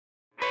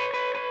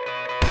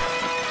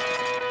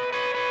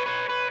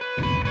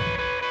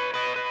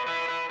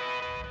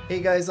Hey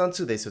guys, on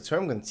today's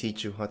tutorial I'm going to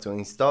teach you how to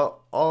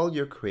install all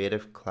your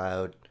Creative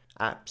Cloud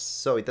apps.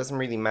 So it doesn't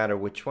really matter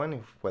which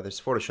one, whether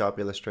it's Photoshop,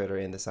 Illustrator,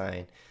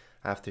 InDesign,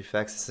 After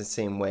Effects, it's the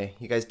same way.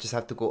 You guys just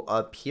have to go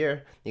up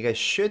here. You guys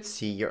should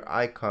see your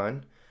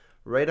icon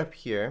right up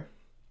here.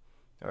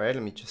 Alright,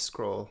 let me just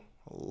scroll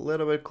a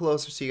little bit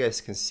closer so you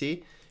guys can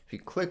see. If you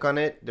click on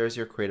it, there's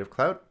your Creative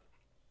Cloud.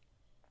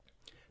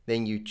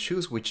 Then you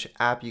choose which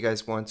app you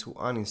guys want to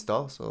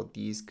uninstall. So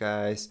these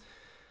guys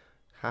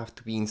have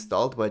to be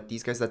installed, but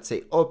these guys that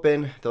say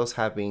open, those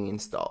have been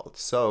installed.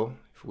 So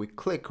if we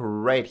click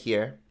right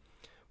here,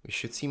 we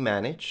should see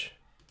manage,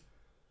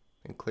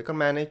 and click on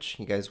manage.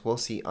 You guys will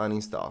see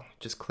uninstall.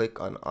 Just click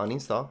on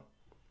uninstall.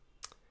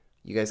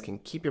 You guys can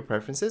keep your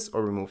preferences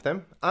or remove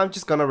them. I'm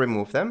just gonna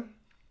remove them,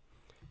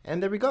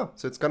 and there we go.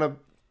 So it's gonna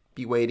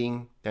be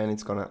waiting, and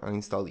it's gonna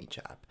uninstall each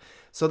app.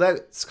 So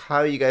that's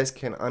how you guys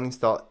can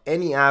uninstall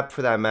any app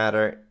for that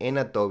matter in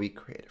Adobe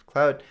Creative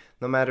Cloud,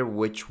 no matter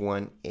which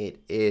one it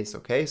is.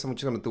 Okay, so I'm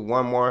just gonna do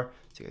one more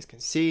so you guys can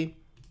see.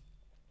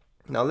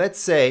 Now let's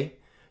say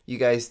you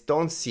guys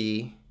don't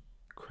see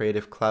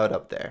Creative Cloud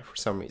up there for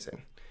some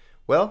reason.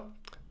 Well,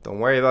 don't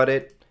worry about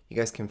it. You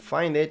guys can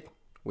find it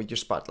with your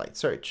Spotlight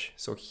search.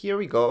 So here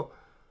we go,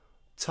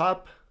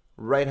 top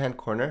right hand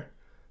corner.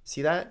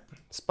 See that?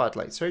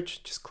 Spotlight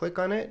search. Just click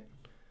on it.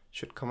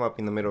 Should come up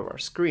in the middle of our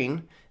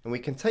screen, and we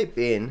can type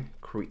in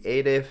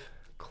Creative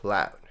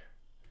Cloud,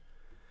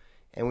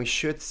 and we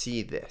should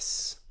see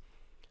this.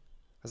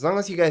 As long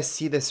as you guys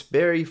see this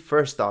very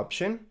first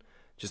option,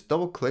 just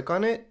double click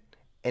on it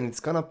and it's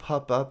gonna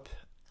pop up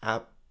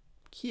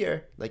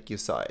here like you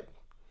saw it.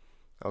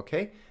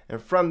 Okay, and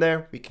from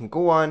there we can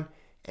go on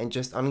and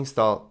just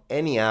uninstall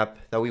any app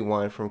that we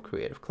want from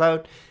Creative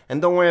Cloud.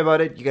 And don't worry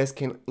about it, you guys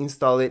can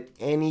install it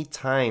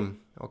anytime.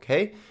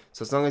 Okay,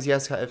 so as long as you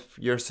guys have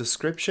your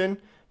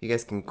subscription, you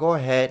guys can go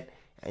ahead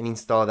and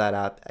install that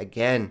app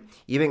again.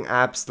 Even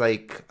apps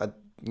like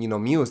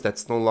Muse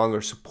that's no longer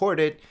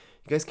supported,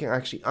 you guys can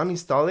actually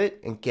uninstall it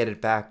and get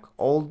it back.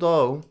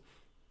 Although,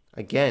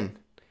 again,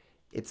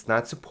 it's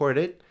not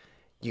supported.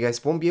 You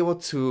guys won't be able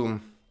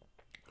to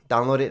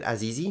download it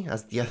as easy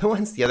as the other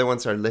ones. The other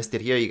ones are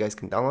listed here. You guys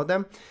can download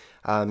them.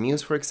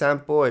 Muse, for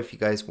example, if you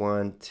guys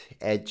want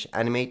Edge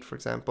Animate, for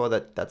example,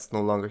 that's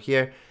no longer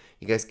here.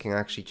 You guys can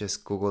actually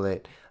just Google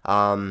it.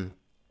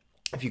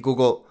 If you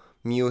Google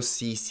Muse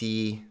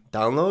CC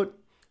download,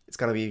 it's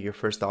gonna be your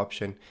first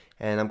option.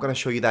 And I'm gonna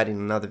show you that in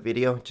another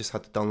video, just how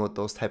to download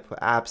those type of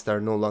apps that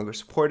are no longer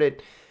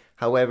supported.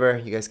 However,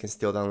 you guys can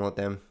still download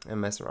them and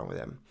mess around with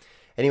them.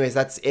 Anyways,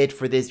 that's it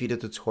for this video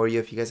tutorial.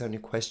 If you guys have any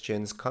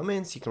questions,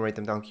 comments, you can write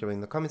them down here in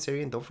the comments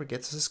area. And don't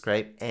forget to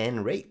subscribe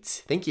and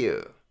rate. Thank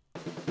you.